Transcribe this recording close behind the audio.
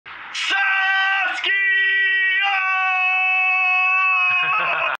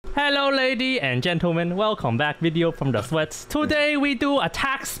Hello ladies and gentlemen, welcome back video from the sweats. Today we do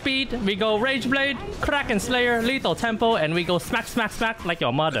attack speed, we go Rage Blade, Kraken Slayer, Lethal Tempo, and we go smack smack smack like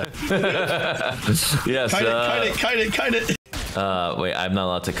your mother. Yes. Kind it. Wait, I'm not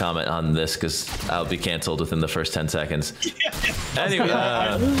allowed to comment on this because I'll be canceled within the first 10 seconds. Anyway,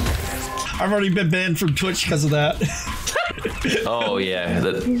 I've already been banned from Twitch because of that. Oh yeah,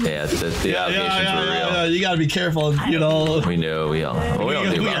 the allegations were real. Yeah, you gotta be careful, you know. We know, we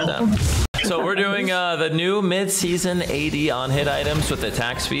don't do about that. So we're doing the new mid-season AD on-hit items with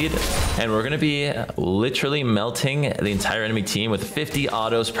attack speed, and we're gonna be literally melting the entire enemy team with 50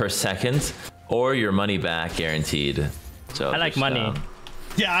 autos per second, or your money back guaranteed. So I like money.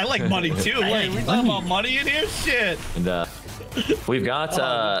 Yeah, I like money too. Wait, we talking about money in here? Shit. And, we've got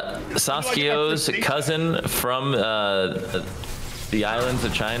Saskio's cousin from the islands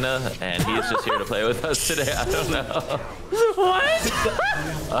of China, and he's just here to play with us today. I don't know. What?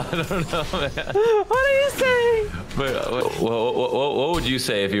 I don't know, man. What are you saying? What would you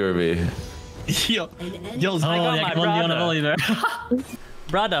say if you were me? Yo, I got my brother.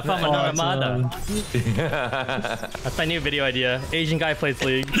 Brother from another mother. That's my new video idea. Asian guy plays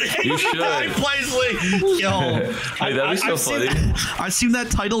League. You should. Guy plays League. Yo, hey, that'd be so funny. I've seen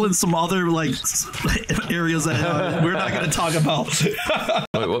that title in some other like areas that we're not gonna talk about.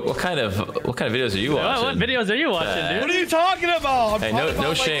 Wait, what kind of videos are you watching? What videos are you watching, dude? What are you talking about? Hey,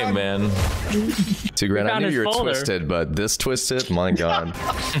 no shame, man. 2 grand. I knew you were twisted, but this twisted, my god.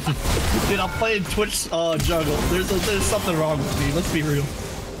 Dude, I'm playing Twitch jungle. There's something wrong with me. Let's be real.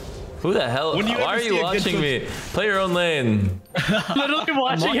 Who the hell? Why are you watching me? Play your own lane. Literally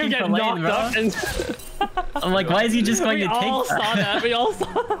watching him get knocked up, and I'm like, why is he just going to take that? We all saw that. We all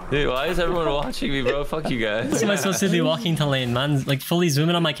saw that. Dude, why is everyone watching me, bro? Fuck you guys. Am I supposed to be walking to lane, man? Like fully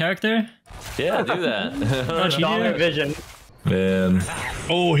zooming on my character? Yeah, do that. What you do? Vision. Man.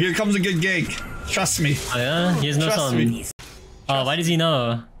 Oh, here comes a good gank. Trust me. Oh yeah? He has no Trust sun. me. Oh, why does he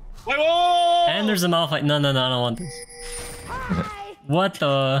know? Wait, whoa! And there's a Malphite. No, I don't want this. What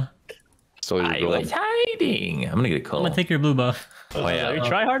the? I was hiding. I'm gonna get a call. I'm gonna take your blue buff. Oh yeah. Are you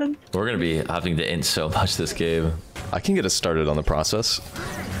tryharding? We're gonna be having to int so much this game. I can get us started on the process.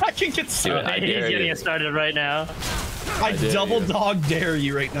 I can get started. I He's dare getting you. it started right now. I double dog dare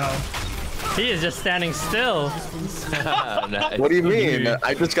you right now. He is just standing still. Nice. What do you mean?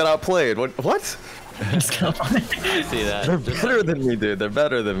 I just got outplayed. What? I see that. They're better than me, dude. They're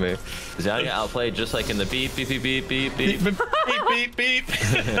better than me. Zion got outplayed just like in the beep, beep, beep, beep, beep, beep. Beep, beep, beep.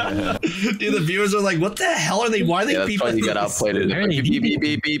 Dude, the viewers are like, what the hell are they? Why are they beeping? That's why you got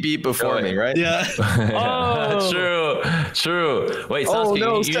outplayed. Beep before me, right? Yeah. Oh, true. Wait, Sasuke, Oh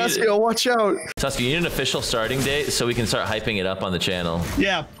no, Saskio, watch out. Sasuke, you need an official starting date so we can start hyping it up on the channel.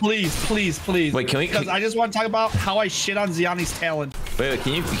 Yeah, please. Wait, can we? Because I just want to talk about how I shit on Ziani's talent. Wait,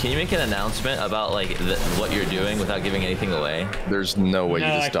 can you make an announcement about like what you're doing without giving anything away? There's no way you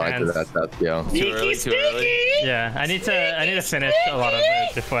just died to that. Yeah. Too early? Yeah, I need to finish a lot of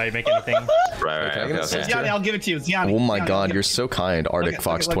it before I make anything. Right. Okay. Ziani, I'll give it to you. Ziani. Oh my god, you're so kind, Arctic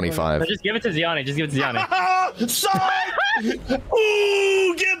Fox 25. But just give it to Ziani. Just give it to Ziani. Side!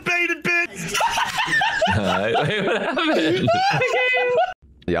 Ooh, get baited, bitch! Wait, what happened?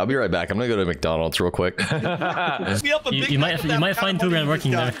 Yeah, I'll be right back. I'm gonna go to McDonald's real quick. You might find 2 grand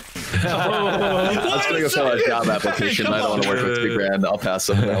working there. I was gonna go fill out a job application. I don't want to work with 2 grand. I'll pass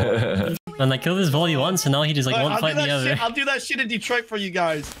them. And I killed this volley once, and now he just like won't fight the other. I'll do that shit in Detroit for you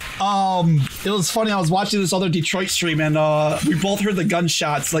guys. It was funny. I was watching this other Detroit stream, and we both heard the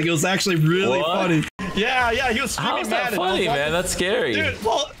gunshots. Like it was actually really funny. Yeah, he was screaming. How's that funny, man? That's scary. Dude,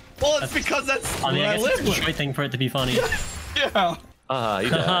 well, it's because that's I mean, I where I guess it's live. a Detroit thing for it to be funny. Yeah. You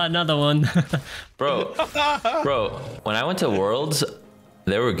died. Another one. Bro, when I went to Worlds,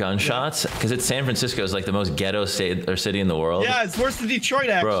 there were gunshots because it's San Francisco is like the most ghetto state or city in the world. Yeah, it's worse than Detroit,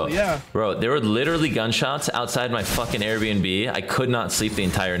 actually. Bro, there were literally gunshots outside my fucking Airbnb. I could not sleep the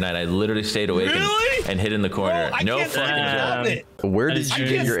entire night. I literally stayed awake and hid in the corner. Oh, no fucking joke. Where did you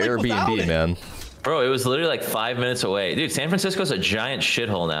get your Airbnb, man? Bro, it was literally like 5 minutes away. Dude, San Francisco's a giant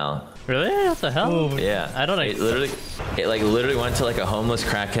shithole now. Really? What the hell? Oh, Yeah. I don't know. It literally went to like a homeless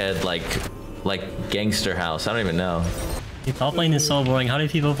crackhead like gangster house. I don't even know. Top lane is so boring. How do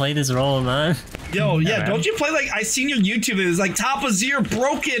people play this role, man? Yo, yeah, don't you play like I seen your YouTube? It was like top of zero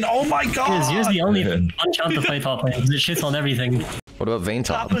broken. Oh my god. Here's the only fun chance to play top lane. It shits on everything. What about Vayne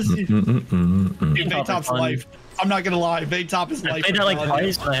Top? Vayne Top's life. I'm not gonna lie. Vayne Top is life. I played that like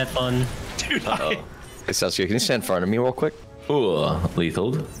twice, but I had fun. Dude, Hey, Sasuke, can you stand in front of me real quick? Ooh,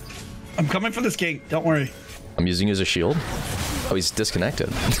 lethal. I'm coming for this gank. Don't worry. I'm using you as a shield. Oh, he's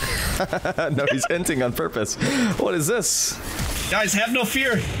disconnected. No, he's hinting on purpose. What is this? Guys, have no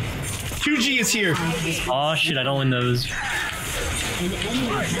fear. 2G is here. Oh shit, I don't win those.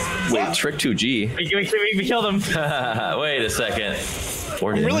 Wait, Trick 2G. We killed him. Wait a second.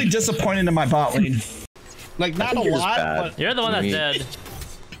 I'm really disappointed in my bot lane. Like, not a lot, but... You're the one that's dead.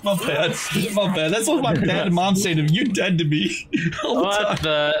 My bad. My bad. That's what my dad and mom say to me. You dead to me. What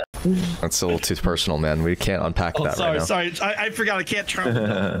the... That's a little too personal, man. We can't unpack that right now. Sorry. I forgot. I can't try.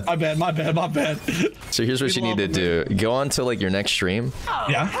 My bad. So here's what you need to do. Go on to like your next stream.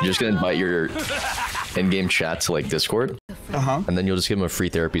 Yeah. You're just gonna invite your in-game chat to like Discord. And then you'll just give them a free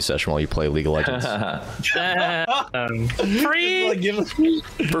therapy session while you play League of Legends. Free?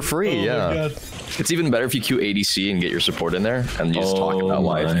 For free, yeah. It's even better if you queue ADC and get your support in there and you just talk about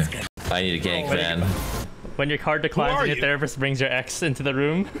life. I need a gank, man. When your card declines and your therapist brings your ex into the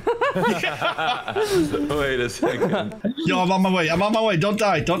room. Wait a second. Yo, I'm on my way. Don't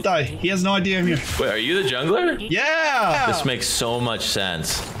die. He has no idea I'm here. Wait, are you the jungler? Yeah. This makes so much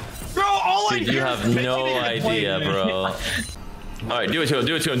sense. Bro, Dude, you have no idea, bro. All right, do it to him.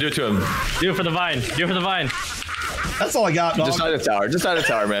 Do it Do it for the vine. That's all I got, dog. Just out of tower,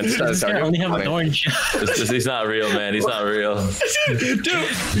 man. Just out of tower. I only have an orange. He's not real, man. He's not real. Dude,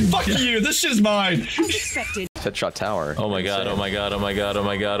 fuck you. This shit's mine. Headshot tower. Oh my god.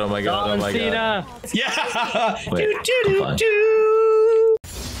 Yeah. Wait,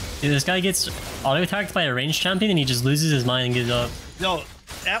 Dude, this guy gets auto-attacked by a ranged champion and he just loses his mind and gives up. Yo,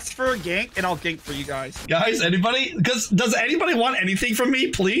 ask for a gank and I'll gank for you guys. Guys, anybody? Does anybody want anything from me,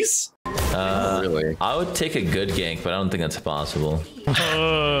 please? Really? I would take a good gank, but I don't think that's possible.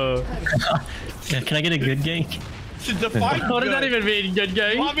 Yeah, can I get a good gank? What does that even mean, good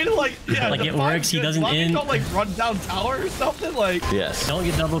gank? You want me to like it works, he doesn't end. Don't like run down tower or something like. Yes. Don't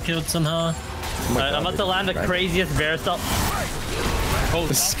get double killed somehow. I'm about to land the craziest Varus. Oh,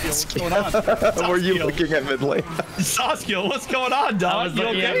 Saskia, what's going on? Were you looking at mid lane? Saskia, what's going on, dog? I was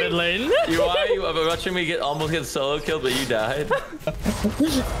looking at mid lane. Why are you watching me almost get solo killed, but you died?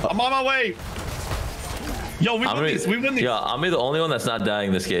 I'm on my way. Yo, we win these. Yeah, I'll be the only one that's not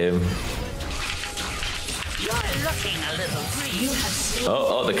dying this game.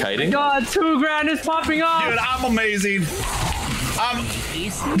 Oh, the kiting? God, 2 grand is popping off. Dude, I'm amazing.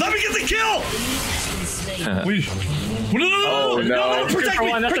 Let me get the kill. Oh no! That's a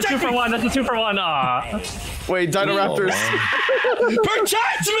 2 for 1. That's a 2 for 1. Wait, Dino Raptors!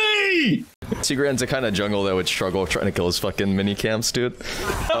 Protect me! Tigran's a kind of jungle that would struggle trying to kill his fucking mini camps, dude.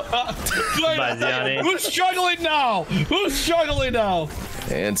 Who's struggling now?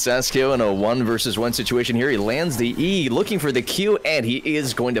 And Saskia in a 1 versus 1 situation here. He lands the E, looking for the Q, and he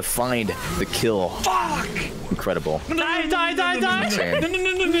is going to find the kill. Fuck! Incredible. Die.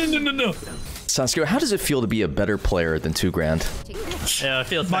 No. Saskia, how does it feel to be a better player than 2 grand? Yeah, it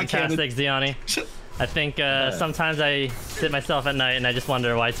feels fantastic, Ziani. I think sometimes I sit myself at night and I just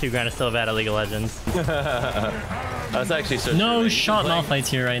wonder why 2 grand is so bad at League of Legends. That's actually so No true. shot Malphite's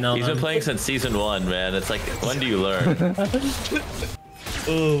here right now. He's been playing since season 1, man. It's like, when do you learn? I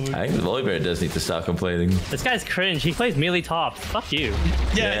think the Volibear does need to stop complaining. This guy's cringe. He plays melee tops. Fuck you.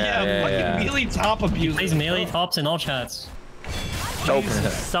 Yeah. Melee top abuse. He plays melee tops in all chats. Oh.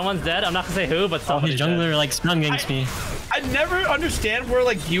 Someone's dead. I'm not gonna say who, but someone's his jungler like stun ganks me. I never understand where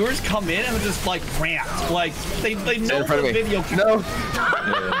like viewers come in and just like rant. Like they know the video. No.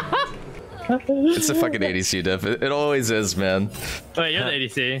 It's a fucking ADC diff. It always is, man. Wait, you're the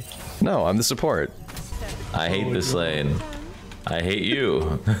ADC. No, I'm the support. I hate this lane. I hate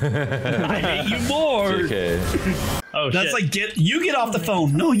you. I hate you more. Okay. Oh, that's shit. like get off the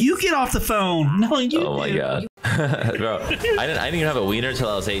phone. No, you get off the phone. No, you. Oh my god. Bro, I didn't even have a wiener till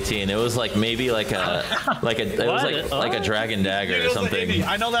I was 18. It was like maybe like a it was like a dragon dagger or something.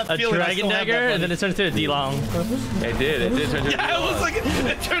 I know that a feeling. Dragon dagger, and then it turned into a D-long. It did turn into a D-long. It was like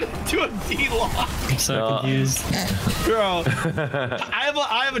it turned into a D-long. I'm so confused. Bro,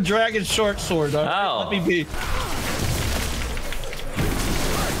 I have a dragon short sword. Oh. Let me be.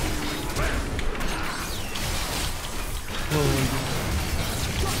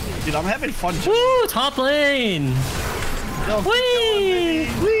 Dude, I'm having fun. Woo! Top lane! Whee!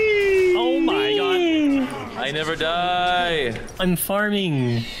 Oh my god. I never die. I'm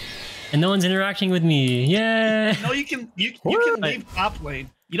farming. And no one's interacting with me. Yay! No, you can leave top lane.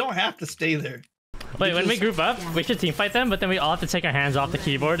 You don't have to stay there. Wait, when we group up, we should team fight them, but then we all have to take our hands off the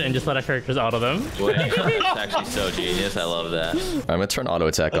keyboard and just let our characters auto them. Wait, that's actually so genius. I love that. I'm gonna turn auto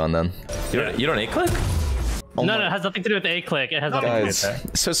attack on then. You don't A-click? Oh no, it has nothing to do with A-click. It has nothing to do with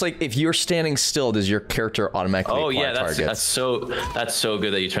that. So it's like if you're standing still, does your character automatically Oh yeah, targets? that's so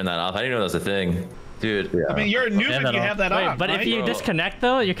good that you turned that off. I didn't know that was a thing. Dude. I mean, you're a noob and you have that on. But if you disconnect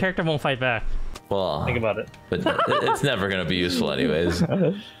though, your character won't fight back. Well, think about it. But it's never gonna be useful anyways.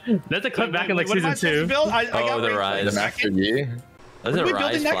 There's a clip back in like season 2. Oh, the rise. The Master Yi. Was it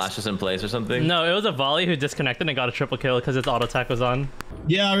rise flashes in place or something? No, it was a volley who disconnected and got a triple kill because its auto attack was on.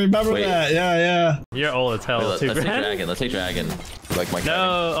 Yeah, I remember that. Yeah. You're old as hell. Let's take dragon. Let's take dragon. You like my kiting?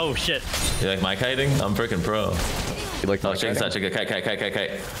 No. Oh shit. You like my kiting? I'm freaking pro. You like my check kiting? it. Kite.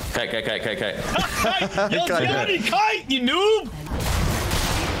 Yo, Johnny, kite, you noob!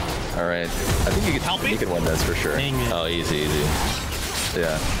 All right. I think you can win this for sure. Oh, easy.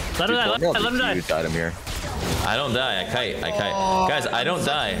 Yeah. Let him die. You died him here. I don't die. I kite. Guys, I don't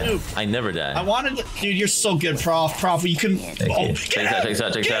die. I never die. I wanted to, dude, you're so good, Prof. You couldn't. Take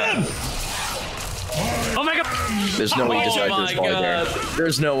that. Oh my god. There's no way you just died to this volley bear.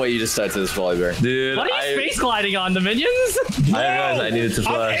 There's no way you just died to this volley bear. Dude, what are you space gliding on, the minions? I realized I needed to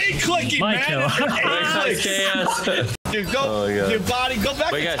flash. I'm A-clicking, man. Dude, go, dude, body, go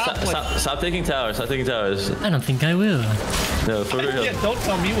back to top lane. Stop taking towers. I don't think I will. No, for real. Yeah, don't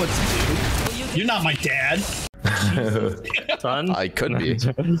tell me what to do. You're not my dad. Son? I could be.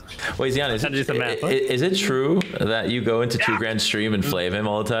 Wait, Zion, is it true that you go into 2 grand stream and flame him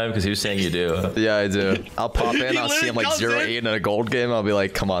all the time? Because he was saying you do. Yeah, I do. I'll pop in, I'll see him like 0-8 in a gold game. I'll be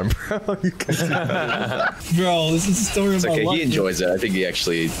like, come on, bro. Bro, this is a story about okay, life. he enjoys it. I think he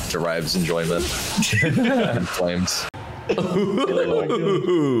actually derives enjoyment in flames.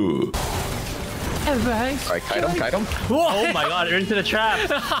 Ooh. Alright, kite him. Oh my god, you're into the trap.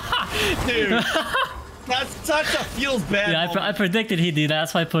 Dude. That's such a feels bad. Yeah, I predicted he'd do that.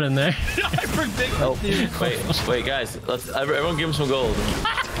 That's why I put him there. I predicted. Dude. Wait, guys. Everyone give him some gold.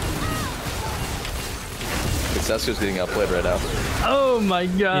 Sesko's getting outplayed right now. Oh my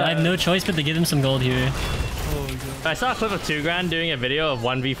god. Yeah, I have no choice but to give him some gold here. I saw a clip of 2 grand doing a video of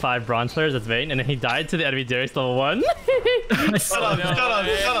 1v5 bronze players at Vayne, and then he died to the enemy Darius level 1. Shut up.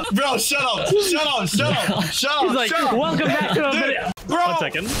 Bro, shut up. He's like, welcome back to a video. Bro, 1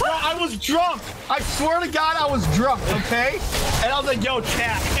 second. Bro, I was drunk. I swear to God, I was drunk, okay? And I was like, yo,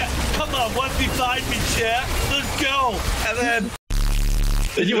 chat, come on, 1v5 me, chat. Let's go. And then...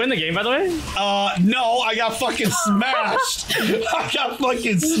 Did you win the game, by the way? No, I got fucking smashed.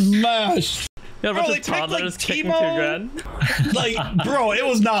 Yo, bro, they toddlers kicking 2 grand. Like, bro, it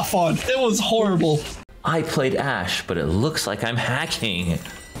was not fun. It was horrible. I played Ashe, but it looks like I'm hacking.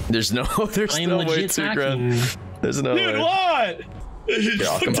 There's no way 2 grand. There's no way. Dude, what? Here,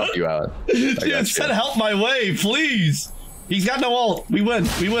 I'll come help you out. Dude, send help my way, please. He's got no ult. We win.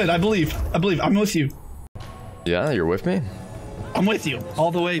 I believe. I'm with you. Yeah, you're with me? I'm with you.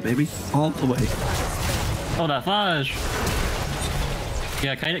 All the way, baby. All the way. Oh, that flash.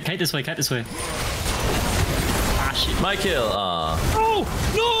 Yeah, kite this way. Ah, shit. My kill. Oh,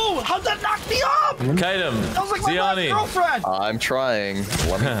 no! How'd that knock me up? Kite him. That was like my last girlfriend. I'm trying.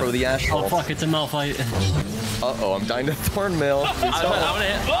 Let me throw the Ashe. Oh, fuck, it's a Malphite. Uh-oh, I'm dying to Thornmail. I'm gonna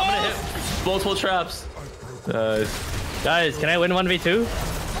hit multiple traps. Guys, can I win 1v2?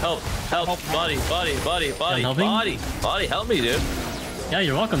 Help. Body. Help me, dude. Yeah,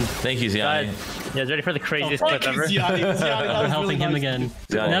 you're welcome. Thank you, Ziani. You guys ready for the craziest clip ever? I'm helping him again.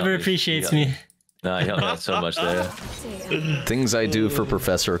 Never appreciates me. No, he helped me out so much there. Things I do for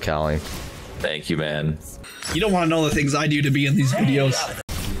Professor Callie. Thank you, man. You don't want to know the things I do to be in these videos.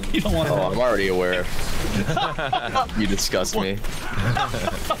 You don't want to know. I'm already aware. You disgust me.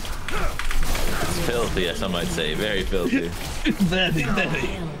 It's filthy, as some might say. Very filthy. Very.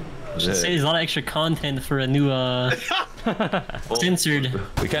 Should say there's a lot of extra content for a new censored.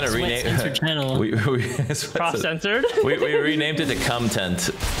 We kind of renamed censored channel. Cross censored. We renamed it to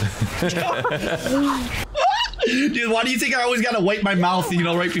Content. Dude, why do you think I always gotta wipe my mouth,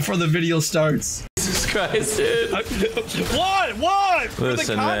 right before the video starts? Jesus Christ, dude. What?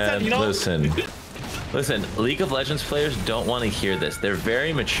 Listen, man. Listen. League of Legends players don't want to hear this. They're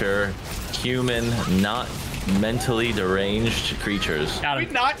very mature, human, not mentally deranged creatures. Can we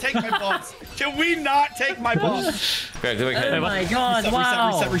not take my buffs? Can we not take my buffs? Greg, oh my god,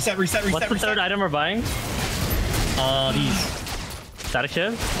 wow. Reset. What's the third item we're buying? These. Static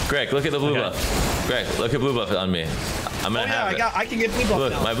shiv? Greg, look at the blue buff. Greg, look at blue buff on me. I'm gonna have it. I can get blue buff.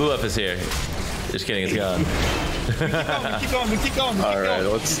 Look, now. my blue buff is here. Just kidding, it's gone. We keep going. All right,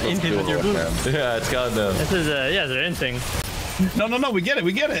 let's do it, man. Yeah, it's gone though. This is is there anything? No, we get it,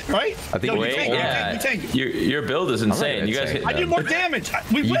 right? I think we tank. Your build is insane. You guys I do more damage.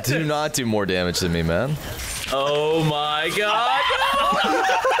 We win. You do not do more damage than me, man. Oh my god!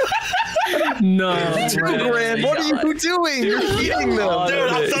 No. 2 grand. What are you doing? You're eating them.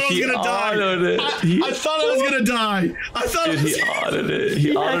 Dude, I thought I was gonna die. I thought I was gonna die. Dude, he autoed it.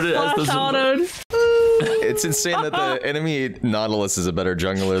 He autoed it as the It's insane that the enemy Nautilus is a better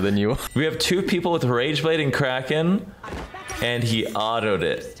jungler than you. We have 2 people with Rage Blade and Kraken, and he autoed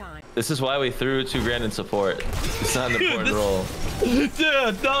it. This is why we threw 2 grand in support. It's not an important role.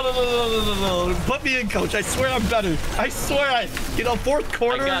 Dude, no. Put me in, coach. I swear I'm better. I swear fourth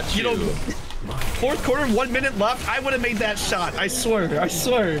quarter, I got you. Fourth quarter, 1 minute left. I would have made that shot. I swear.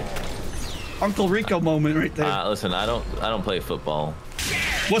 Uncle Rico moment right there. Listen, I don't play football.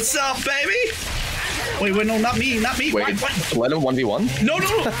 What's up, baby? Wait, no, not me. Wait, let him 1v1? No.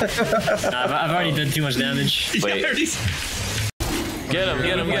 I've already done too much damage. Wait. Get him.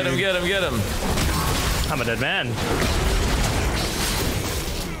 I'm a dead man.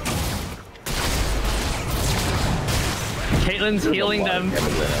 Caitlyn's healing them.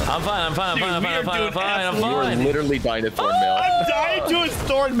 I'm fine. You are literally dying to Thornmail. I'm dying to his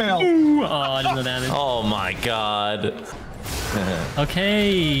Thornmail. Ooh, I didn't know damage. Oh my god.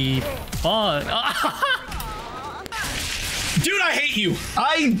 Okay. Fuck. Dude, I hate you.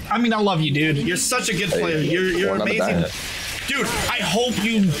 I mean, I love you, dude. You're such a good player. You're amazing. Dude, I hope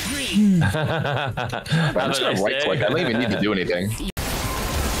you... I'm just gonna right click. I don't even need to do anything.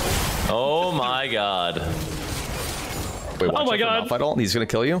 Oh my god. Wait, oh my god. He's gonna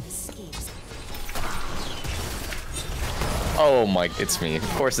kill you? Oh my, it's me. Of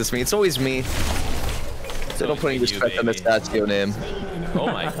course it's me. It's always me. They don't put any respect on this Stasio name. Oh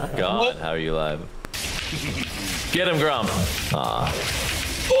my god, how are you alive? Get him, Grump.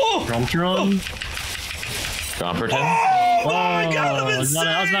 Drum. Grumperton. Oh my god, I'm insane!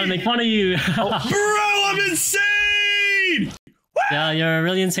 I was about to make fun of you. Bro, I'm insane! Yeah, you're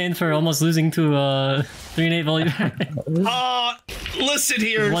really insane for almost losing to 3-8 volume. Listen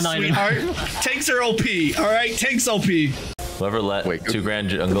here, One sweetheart. Tanks are OP, alright? Tanks OP. Whoever let 2 grand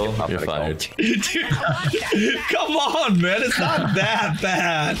jungle, you're fired. Dude, come on, man. It's not that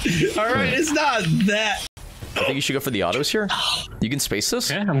bad. Alright, it's not that. I think you should go for the autos here. You can space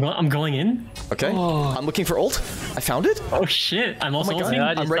this. Okay, I'm going in. Okay. I'm looking for ult. I found it. Oh shit, I'm also ulting.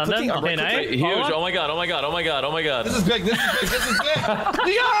 I'm right clicking. I'm right clicking. Huge. Oh my god. This is big. This is big.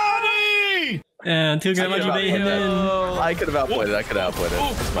 Leonie! And 2 grand, you bait him in. I could have outplayed it.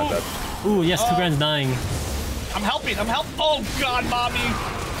 It's my bad. Ooh, yes, 2 grand's dying. I'm helping. Oh god, mommy.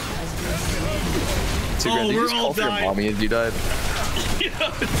 2 grand. Did you just call for your mommy as you died?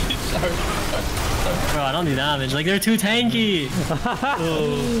 Bro, I don't do damage. Like, they're too tanky.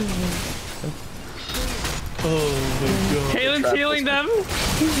 Oh my god. Caitlyn's healing them.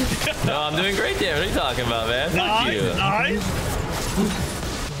 No, I'm doing great damage. What are you talking about, man? Fuck you. Nice.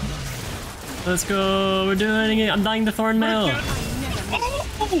 Let's go. We're doing it. I'm dying to Thornmail.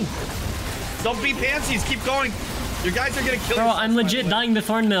 Oh. Don't be pansies. Keep going. Your guys are gonna kill you. Bro, I'm legit dying to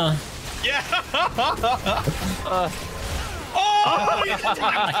Thornmail. Yeah.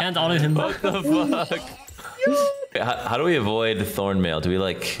 I can't auto him. What the fuck? How do we avoid Thornmail? Do we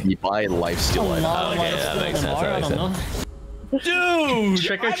like... You buy lifesteal items. Okay, that makes sense. Dude.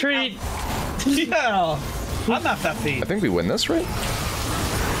 Trick or treat. Yeah. I'm not that beat. I think we win this, right?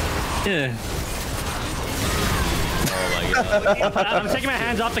 Yeah. Oh my god. I'm taking my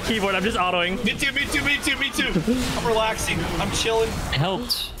hands off the keyboard. I'm just autoing. Me too. I'm relaxing. I'm chilling. It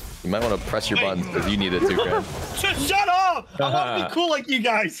helped. You might want to press your buttons because you need it 2 grand. Shut up! I want to be cool like you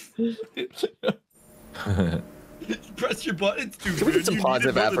guys. Press your buttons, dude. Can we get some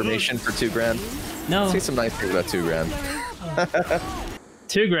positive affirmation for 2 grand? No. Say some nice things about 2 grand.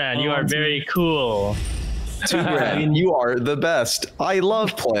 2 grand. You are very cool. 2 grand. You are the best. I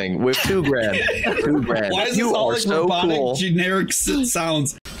love playing with 2 grand. 2 grand. Why is You this all are like so robotic, cool. generic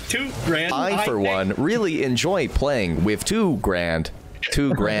sounds? 2 grand. I, for one, really enjoy playing with 2 grand.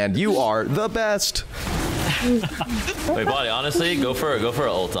 2 grand. You are the best. Wait, Body, honestly, go for an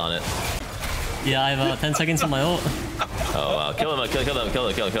ult on it. Yeah, I have 10 seconds on my ult. Oh wow, kill him, kill him.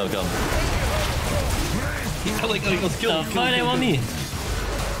 Let's kill him. Why they want me?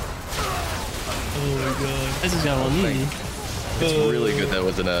 Oh my god. This is gonna want me. It's really good that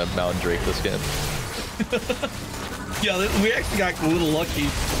wasn't a Mountain Drake this game. Yeah, we actually got a little lucky.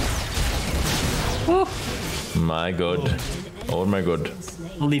 My god. Oh my god.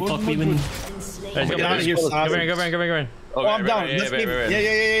 Holy fuck, we win. Go in. Oh, I'm down. Let's give it.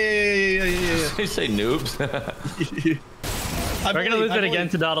 Yeah. You say noobs? We're gonna lose it again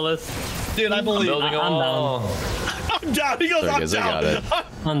to Nautilus. Dude, I believe. Building a wall. I'm down. He goes, I'm down.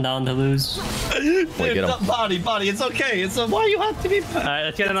 I'm down to lose. Dude, body, it's okay. It's why you have to be. Alright,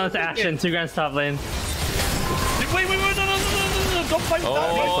 let's get another action. 2 grand top lane. Wait, no. Don't fight.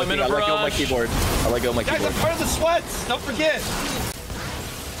 Oh, I'm in a I let go of my rush. keyboard. Guys, I'm part of the sweats. Don't forget.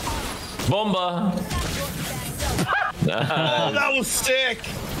 Bomba. that was sick.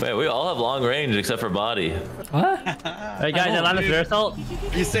 Wait, we all have long range except for body. What? Hey guys, I landed flare assault.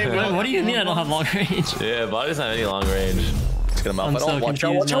 You say What do you mean I don't have long range? Yeah, body's not any long range. Let's get him out. I'm so Watch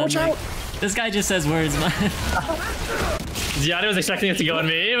out, confused, watch out, man. watch out. This guy just says words, man. Gianni was expecting it to go on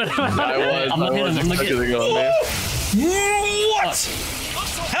me. But I'm looking at him. I'm looking at him. What?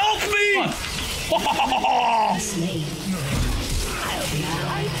 Help me!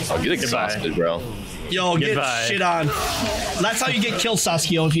 Oh, get exhausted, bro. Yo, get Goodbye. shit on. That's how you get killed,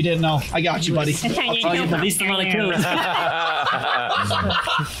 Sasuke, if you didn't know. I got you, buddy. I'll get the least amount of kills.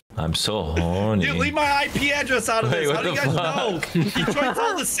 I'm so horny. Dude, leave my IP address out of Wait, this. what How do you the guys know? Detroit's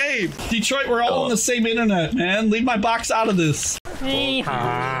all the same. Detroit, we're all on the same internet, man. Leave my box out of this. Alright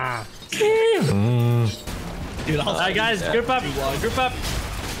guys, group up. Group up.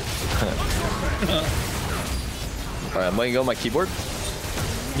 Alright, I'm letting go of my keyboard.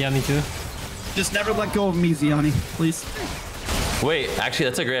 Yeah, me too. Just never let go of me, Ziani, please. Wait, actually,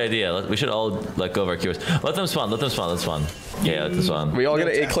 that's a great idea. We should all let go of our keywords. Let them spawn. Let them spawn. Let's spawn. Yeah, let them spawn. We all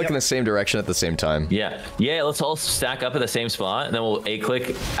gotta A-click in the same direction at the same time. Yeah. Yeah, let's all stack up at the same spot, and then we'll A-click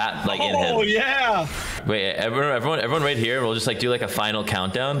at, like, in him. Oh, yeah. Wait, everyone right here. We'll just, like, do, like, a final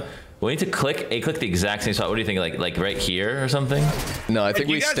countdown. We need to A-click the exact same spot. What do you think? Like right here or something? No, I think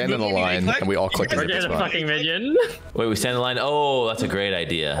we stand in a line and we all click in We're the getting a spot. fucking minion. Wait, we stand in line. Oh, that's a great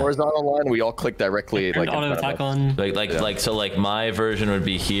idea. Horizontal line, we all click directly like in Auto front of attack us. on. So my version would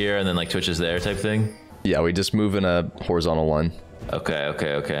be here, and then like Twitch is there type thing. Yeah, we just move in a horizontal line. Okay.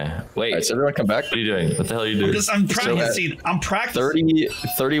 Wait, Alright, so everyone come back. what are you doing? What the hell are you doing? I'm practicing. I'm practicing. 30,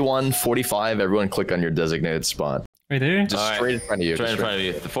 31, 45, everyone click on your designated spot. Right there? Just All right. straight in front of you. Right in front of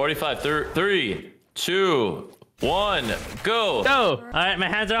you. 45, 3, 2, 1, go. Go. Alright, my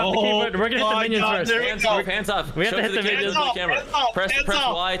hands are off the keyboard. We're gonna hit the my minions God, first. there we Hands, go. hands off. We have Show to to hit the camera. videos. To the camera. Hands off, Press hands press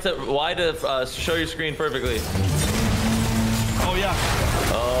off. Y to show your screen perfectly. Oh, yeah.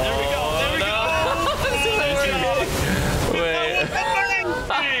 There we go. There we go. Wait,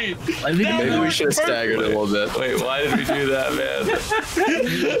 Maybe we should have staggered it a little bit. wait, why did we do that, man?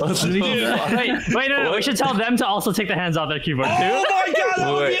 What's the Wait, no. We should tell them to also take the hands off their keyboard too. Oh, my God.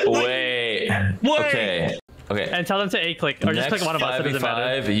 That would be Wait. Okay. And tell them to A-click, or just click one of us, it doesn't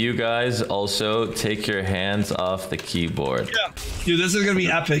matter. 5v5, you guys also take your hands off the keyboard. Yeah. Dude, this is gonna be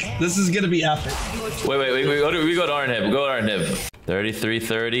epic. This is gonna be epic. Wait, we go to our inhib. Go to our inhib.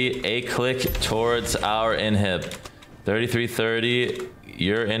 3330, A-click towards our inhib. 3330,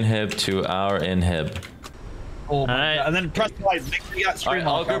 your inhib to our inhib. Oh my Alright. God. And then press Y. Make sure you got All screen right,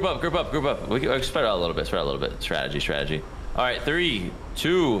 all lock. group up. We can spread out a little bit. Strategy. All right, 3,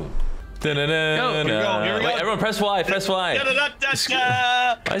 2. Here we go. Wait, everyone press Y. Why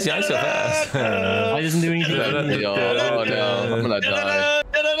is Yanni so fast? Why doesn't do anything? Oh no, I'm gonna die.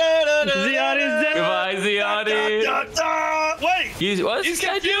 Ziani's dead. Goodbye, Ziani. Wait, What's this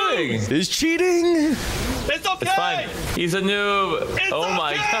guy doing? He's cheating! it's okay. It's fine. He's a noob. It's Oh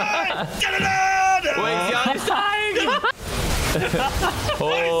my okay. god. Wait, Ziani's dying.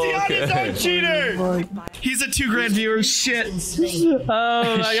 Ziani's our cheater. He's a $2,000 viewer. Shit. Oh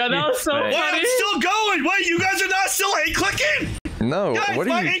my god, that was so Wait. Wait, funny. I'm still going. Wait, you guys are not still A-clicking? No, Guys, what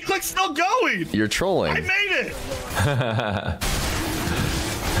my are you? A-click's still going. You're I trolling. made it.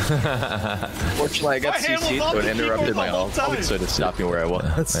 Fortunately, I got My hand was CC'd, on so it the interrupted keyboard my the whole ult, time. so it stopped me where I was.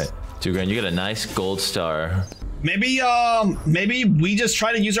 Wait, $2,000. You get a nice gold star. Maybe we just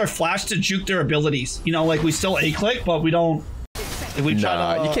try to use our flash to juke their abilities. You know, like we still A-click, but we don't. If we try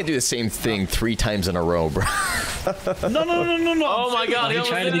Nah, to, you can't do the same thing 3 times in a row, bro. No. Oh my god, he almost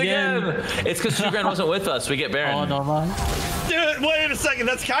tried did it it again. It's because $2,000 wasn't with us. We get Baron. Oh, no, man. Dude, wait a second.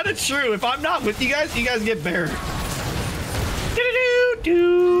 That's kind of true. If I'm not with you guys get buried.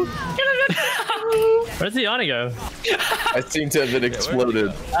 Where's Ziani go? I seem to have been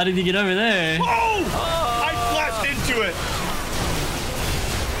exploded. How did you get over there? Oh! I flashed into it.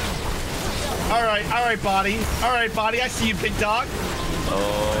 All right, body. All right, body. I see you, big dog.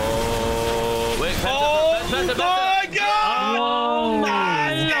 Oh, wait. Oh my God! Oh,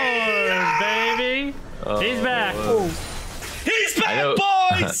 Nice. baby. He's back. He's back, know-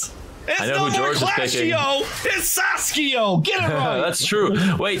 boys. It's I know no who more George is picking. Clashio. It's Sasuke. Get it right. That's true.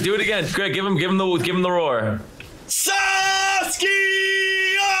 Wait, do it again. Greg, give him the roar. Sasuke.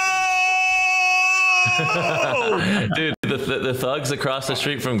 Dude, the thugs across the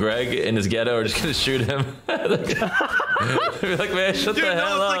street from Greg in his ghetto are just gonna shoot him. They're like, man, shut Dude, the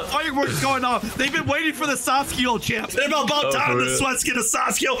hell no, up. it's like fireworks going off. They've been waiting for the Sasuke champ. They're about time for the real? Sweats get a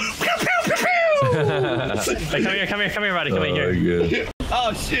Sasuke. Pew, pew, pew, pew. Hey, come here, buddy. Come here. Good.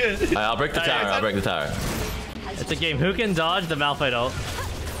 Oh shit. All right, I'll break the tower. It's a game. Who can dodge the Malphite ult?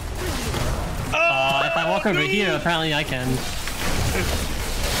 I if I walk over here, apparently I can.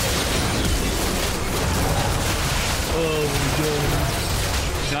 Oh my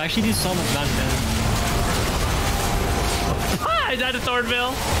god. So I actually do so much damage. I died to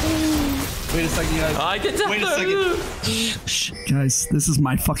Thornville. Wait a second, guys. I did that. Wait a second. Shh, guys, this is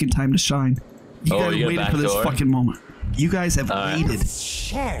my fucking time to shine. You guys you got a waited for this backdoor? fucking moment. You guys have waited.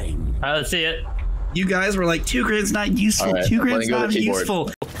 Alright, let's see it. You guys were like, 2 grand's not useful. All right, 2 I'm grand's letting go of not the keyboard.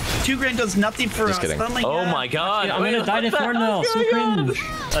 useful. 2 grand does nothing for Just us. kidding. Oh my god. I'm gonna die to Thornville. So cringe.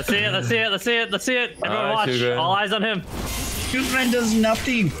 Let's see it, let's see it, let's see it, let's see it. Everyone Alright, watch. 2 grand. All eyes on him. 2 grand does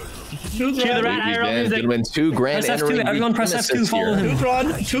nothing. 2 the grand. rat. Ladies, IRL man, music. gentlemen, 2 grand Press F2, entering everyone the press premises F2, follow here. him. 2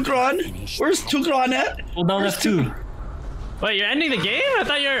 grand. 2 grand. Where's 2 grand at? Hold down F2. Wait, you're ending the game? I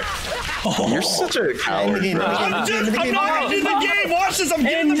thought you're... You're such a coward. I'm not ending the game. Watch this. I'm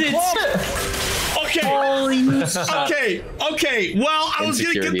getting the clump. Okay. Well, I was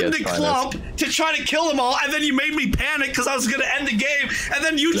gonna get them the clump to try to kill them all, and then you made me panic because I was gonna end the game, and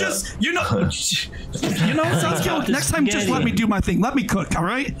then you just, Sasuke, next time just let me do my thing. Let me cook, all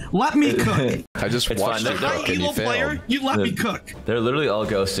right? Let me cook. I just watched fine. it They're cook and you Evil player, failed. you let me cook. They're literally all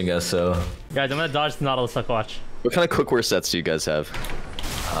ghosting us, so. Guys, I'm gonna dodge the Nautilus Suck Watch. What kind of cookware sets do you guys have?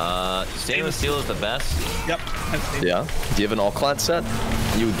 Stainless steel is the best. Yep. Yeah? Do you have an all-clad set?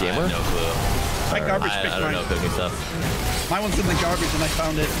 You a gamer? I have no clue. My garbage I picked don't know mine. cooking stuff. My one's in the garbage and I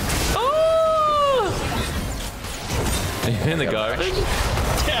found it. In the garbage?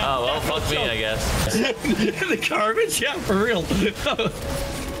 Yeah. Oh, well, fuck me, I guess. In the garbage? Yeah, for real. Wait,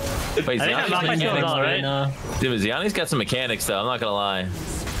 I think I'm not my Ziani's, kill all right. dude, Ziani's got some mechanics, though. I'm not gonna lie.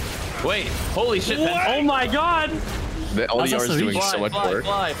 Wait, holy shit, man. Oh my god! The LDR is doing Fly, so much fly, work.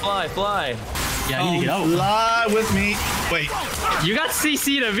 fly. Yeah, I need to get out. Fly with me. Wait. You got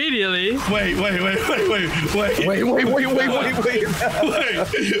CC'd immediately. Wait. Wait. Dude,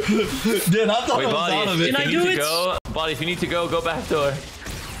 I thought Wait, I was Body, out of if it. Can I you do need it? to go, Body, if you need to go back door.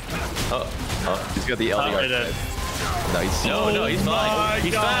 He's got the Oh, LDR. wait, Nice. No, he's fine.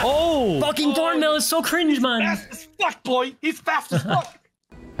 He's fine. Oh! Fucking Thornville is so cringe, man. Fast as fuck, boy. He's fast as fuck.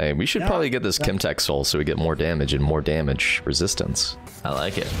 Hey, we should probably get this Chemtech Soul so we get more damage and more damage resistance. I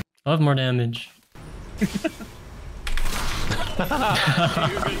like it. I have more damage. You could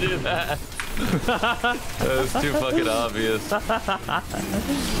do that. That was too fucking obvious.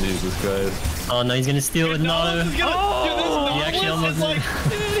 Jesus Christ. Oh no, he's gonna steal it. No. He actually almost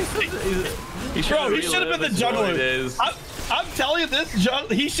He Bro, he should have been the jungler. Days. I'm telling you this,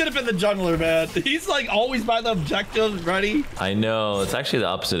 he should have been the jungler, man. He's like always by the objectives ready. I know. It's actually the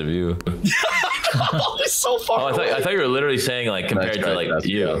opposite of you. Always so far I thought you were literally saying like compared to like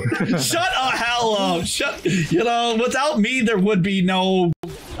you. Shut the hell up. Without me, there would be no...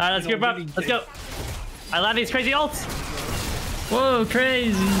 Alright, let's group up. Let's go. I love these crazy ults. Whoa,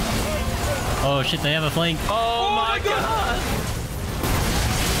 crazy. Oh shit, they have a flank. Oh my god.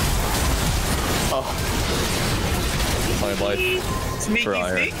 My life. Sneaky.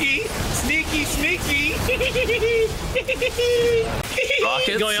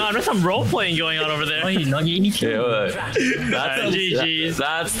 Rockets? Going on? There's some role playing going on over there. Oh, you nugget. Yeah, what? GG's.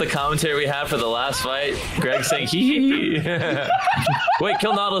 That's the commentary we had for the last fight. Greg saying hee. Wait,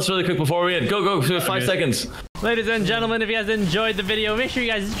 kill Nautilus really quick before we end. Go, 5 seconds. Ladies and gentlemen, if you guys enjoyed the video, make sure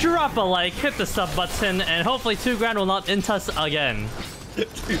you guys drop a like, hit the sub button, and hopefully 2 grand will not int us again.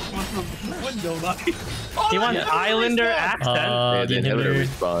 He wants Islander accent. Yeah, the inhibitor inhibitor.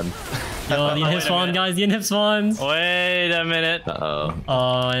 respawn. Yo, the inhib spawn, guys. The inhib spawns. Wait a minute. Uh-oh. Oh,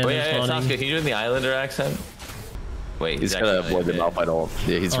 inhib Wait, spawning. Sasuke, can you do the Islander accent? Wait, He's gonna avoid the Malphite ult.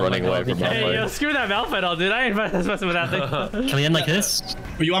 Yeah, he's Oh running my away God, from Hey, yo, Malphite. screw that Malphite all, dude. I ain't messing with that thing. Can we end like this?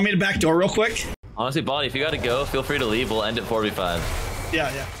 You want me to backdoor real quick? Honestly, Body, if you gotta go, feel free to leave. We'll end at 4v5.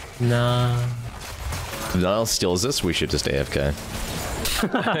 Yeah. Nah. If Niall steals this, we should just AFK.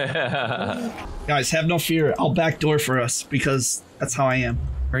 Guys, have no fear. I'll backdoor for us because that's how I am.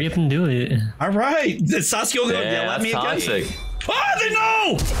 Hurry up and do it. All right. Did Sasuke go yell at that's me again? toxic. Ah, they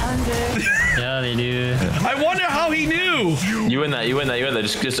know! Yeah, they do. I wonder how he knew. You win that.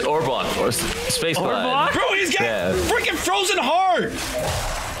 Just orb block or space glide. Bro, he's got Yeah. freaking frozen heart.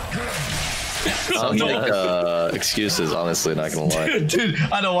 Sounds like excuses, honestly, not gonna lie. Dude,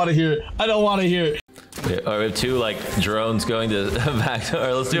 I don't want to hear it. Yeah, or we have 2 like drones going to back. All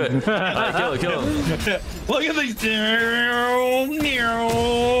right, let's do it. All right, kill him. Look at these.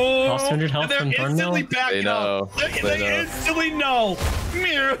 Lost 200 health They're from instantly Thornville. backing They know. up. They They know. instantly know.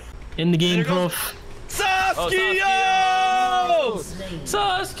 In the game, There goes- prof. Sasuke!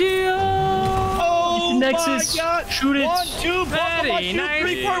 Sasuke! Oh Nexus. Shoot it. 1, 2, Very 2,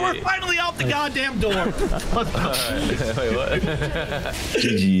 3, 4. We're finally out the goddamn door. Wait, what?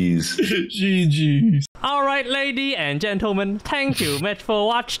 GG's. GG's. Alright, lady and gentlemen, thank you much for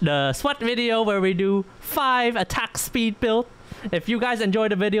watching the sweat video where we do 5 attack speed build. If you guys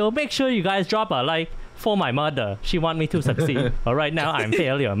enjoyed the video, make sure you guys drop a like for my mother. She want me to succeed. Alright, now I'm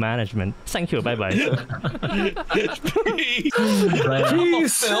failure management. Thank you, bye-bye.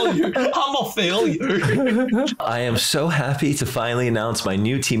 I'm a failure. I am so happy to finally announce my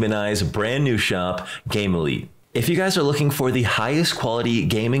new Team and I's brand new shop, Game Elite. If you guys are looking for the highest quality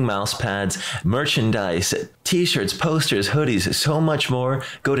gaming mouse pads, merchandise, t-shirts, posters, hoodies, so much more,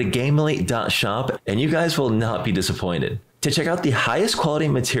 go to gameelite.shop and you guys will not be disappointed to check out the highest quality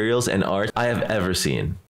materials and art I have ever seen.